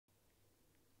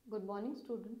Good morning,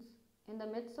 students. In the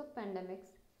midst of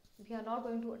pandemics, we are not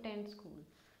going to attend school.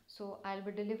 So I'll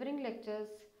be delivering lectures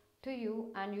to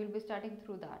you and you'll be studying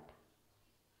through that.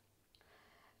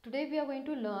 Today we are going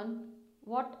to learn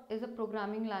what is a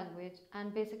programming language,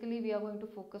 and basically we are going to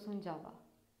focus on Java.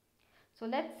 So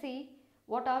let's see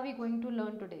what are we going to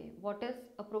learn today. What is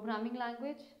a programming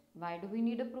language? Why do we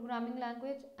need a programming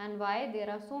language? And why there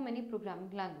are so many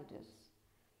programming languages?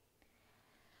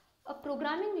 A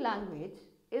programming language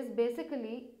is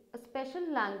basically a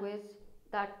special language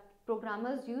that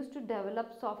programmers use to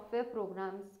develop software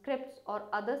programs, scripts or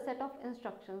other set of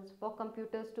instructions for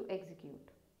computers to execute.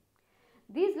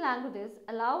 These languages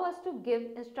allow us to give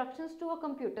instructions to a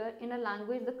computer in a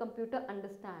language the computer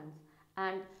understands,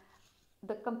 and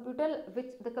the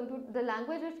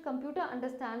language which computer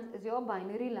understands is your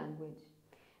binary language.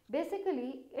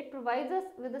 Basically, it provides us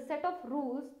with a set of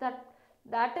rules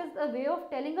that is a way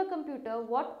of telling a computer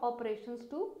what operations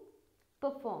to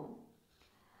perform.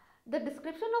 The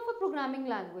description of a programming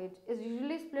language is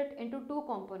usually split into two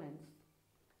components,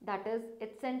 that is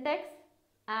its syntax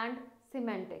and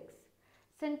semantics.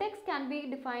 Syntax can be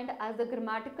defined as the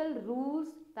grammatical rules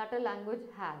that a language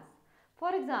has.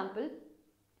 For example,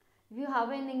 you have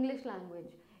an English language.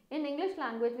 In English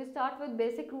language, we start with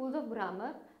basic rules of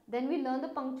grammar. Then we learn the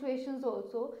punctuations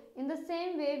also. In the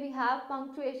same way, we have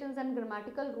punctuations and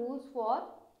grammatical rules for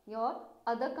your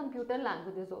other computer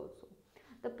languages also.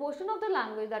 The portion of the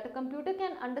language that a computer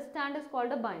can understand is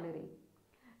called a binary.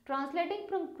 Translating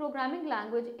programming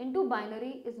language into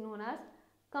binary is known as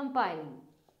compiling.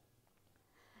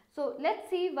 So let's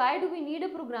see, why do we need a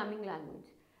programming language?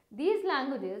 These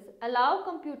languages allow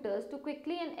computers to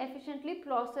quickly and efficiently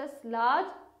process large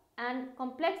and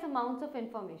complex amounts of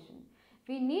information.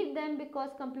 We need them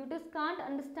because computers can't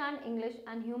understand English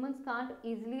and humans can't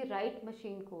easily write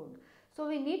machine code. So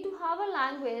we need to have a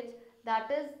language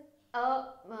that is a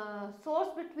source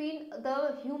between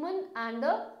the human and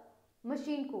the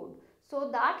machine code. So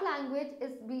that language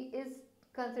is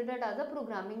considered as a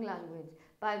programming language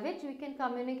by which we can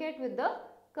communicate with the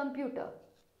computer.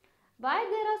 Why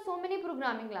there are so many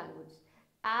programming languages?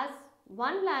 As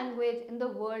one language in the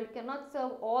world cannot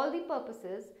serve all the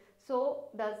purposes, so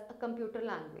does a computer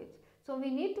language. So we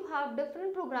need to have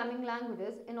different programming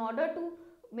languages in order to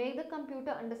make the computer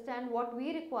understand what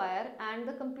we require, and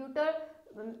the computer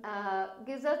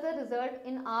gives us the result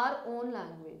in our own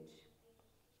language.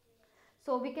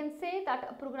 So we can say that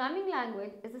a programming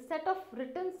language is a set of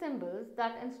written symbols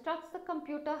that instructs the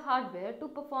computer hardware to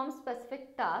perform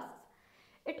specific tasks.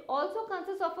 It also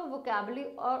consists of a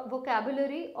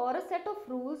vocabulary or a set of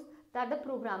rules that the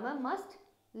programmer must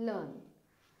learn.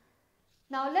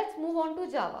 Now let's move on to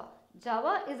Java.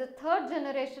 Java is a third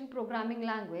generation programming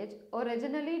language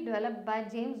originally developed by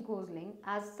James Gosling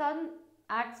at Sun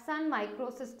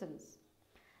Microsystems.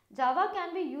 Java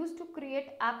can be used to create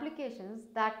applications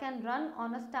that can run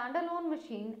on a standalone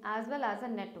machine as well as a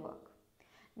network.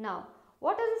 Now,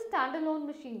 what is a standalone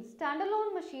machine?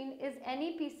 Standalone machine is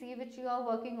any PC which you are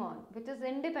working on, which is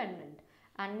independent,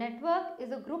 and network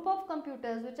is a group of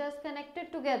computers which are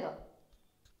connected together.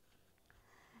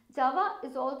 Java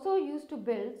is also used to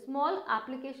build small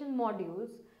application modules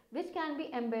which can be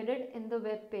embedded in the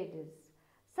web pages.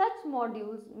 Such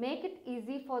modules make it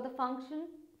easy for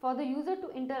the user to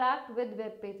interact with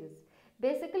web pages.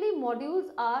 Basically, modules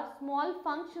are small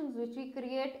functions which we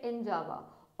create in Java,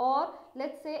 or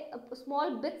let's say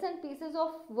small bits and pieces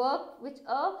of work which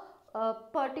a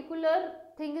particular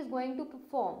thing is going to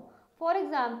perform. For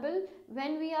example,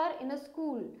 when we are in a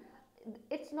school,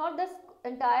 it's not the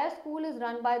entire school is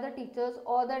run by the teachers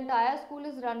or the entire school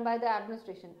is run by the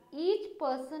administration. Each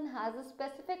person has a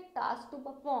specific task to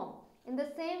perform. In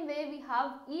the same way, we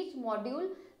have each module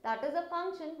that is a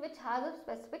function which has a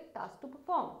specific task to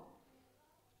perform.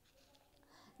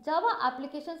 Java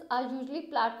applications are usually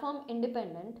platform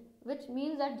independent, which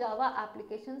means that Java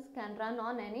applications can run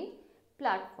on any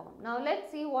platform. Now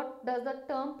let's see, what does the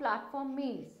term platform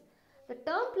means. The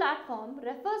term platform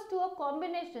refers to a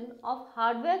combination of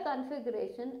hardware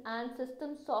configuration and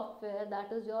system software,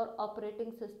 that is your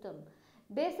operating system.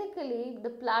 Basically, the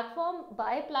platform,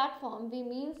 by platform we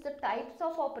means the types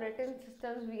of operating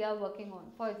systems we are working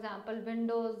on. For example,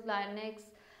 Windows, Linux,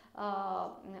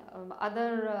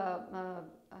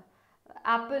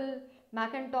 Apple,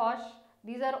 Macintosh,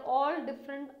 these are all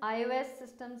different iOS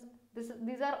systems.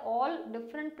 These are all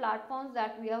different platforms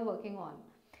that we are working on.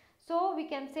 So we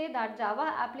can say that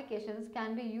Java applications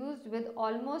can be used with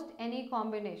almost any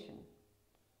combination.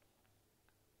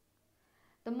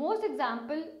 The most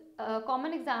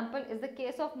common example is the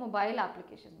case of mobile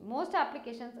applications. Most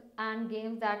applications and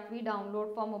games that we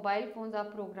download for mobile phones are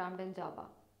programmed in Java.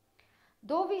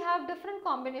 Though we have different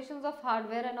combinations of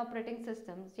hardware and operating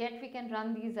systems, yet we can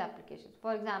run these applications.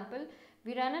 For example,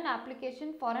 we run an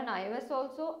application for an iOS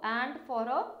also and for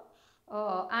a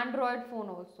Android phone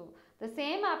also. The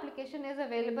same application is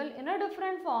available in a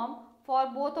different form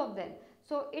for both of them.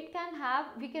 So it can have,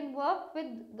 we can work with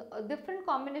different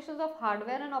combinations of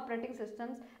hardware and operating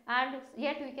systems, and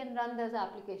yet we can run those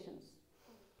applications.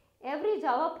 Every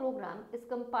Java program is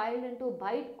compiled into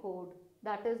bytecode,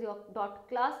 that is your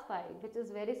 .class file, which is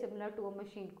very similar to a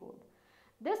machine code.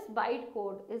 This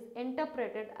bytecode is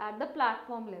interpreted at the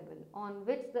platform level on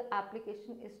which the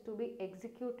application is to be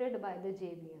executed by the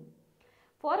JVM.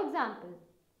 For example,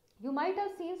 you might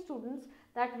have seen students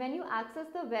that when you access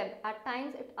the web, at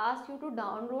times it asks you to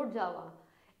download Java.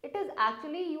 It is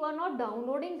actually, you are not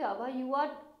downloading Java, you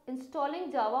are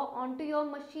installing Java onto your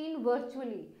machine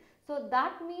virtually. So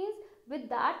that means with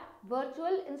that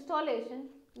virtual installation,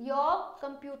 your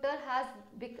computer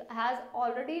has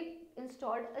already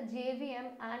installed a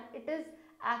JVM, and it is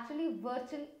actually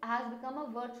has become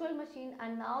a virtual machine,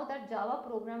 and now that Java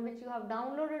program which you have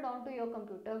downloaded onto your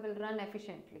computer will run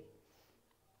efficiently.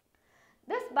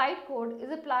 This bytecode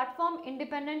is a platform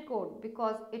independent code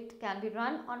because it can be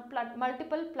run on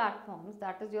multiple platforms,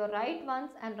 that is your write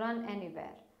once and run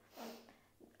anywhere.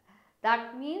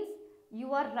 That means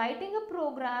you are writing a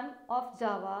program of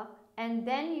Java and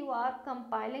then you are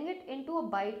compiling it into a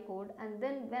bytecode, and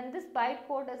then when this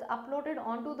bytecode is uploaded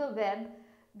onto the web,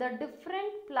 the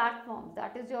different platforms,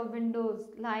 that is your Windows,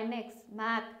 Linux,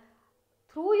 Mac,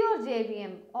 through your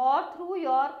JVM or through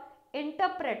your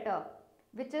interpreter,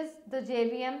 which is the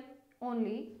JVM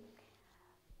only,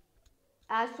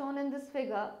 as shown in this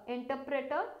figure,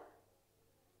 interpreter,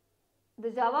 the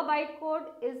Java bytecode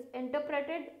is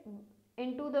interpreted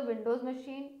into the Windows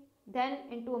machine, then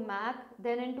into a Mac,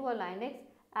 then into a Linux,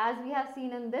 as we have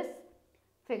seen in this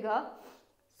figure.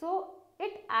 So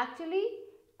it actually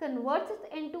converts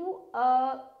it into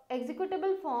a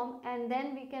executable form, and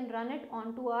then we can run it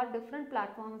onto our different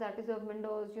platforms, that is of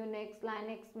Windows, Unix,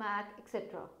 Linux, Mac,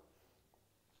 etc.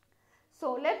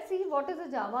 So let's see what is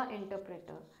a Java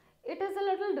interpreter. It is a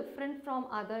little different from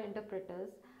other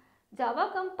interpreters.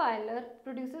 Java compiler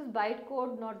produces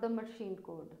bytecode, not the machine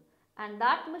code, and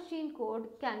that machine code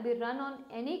can be run on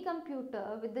any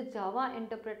computer with the Java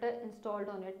interpreter installed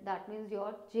on it, that means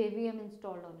your JVM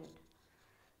installed on it.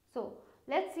 So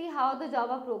let's see how the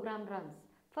Java program runs.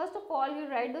 First of all, you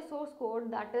write the source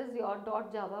code, that is your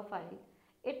 .java file.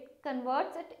 It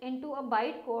converts it into a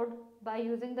bytecode by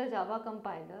using the Java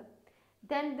compiler.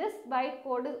 Then this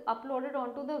bytecode is uploaded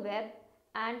onto the web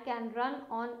and can run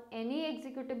on any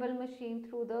executable machine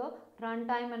through the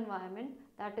runtime environment,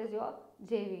 that is your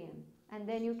JVM, and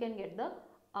then you can get the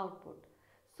output.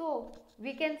 So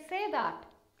we can say that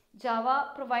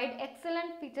Java provides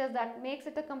excellent features that makes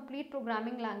it a complete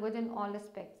programming language in all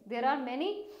aspects. There are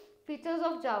many features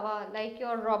of Java, like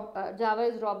your Java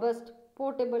is robust,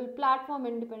 portable, platform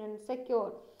independent,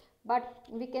 secure, but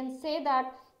we can say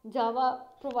that Java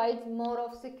provides more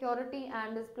of security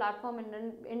and is platform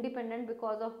independent,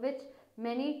 because of which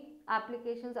many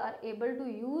applications are able to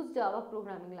use Java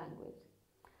programming language.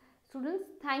 Students,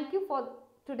 thank you for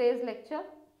today's lecture,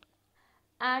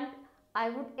 and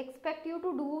I would expect you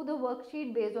to do the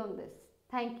worksheet based on this.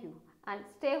 Thank you, and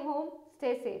stay home,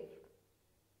 stay safe.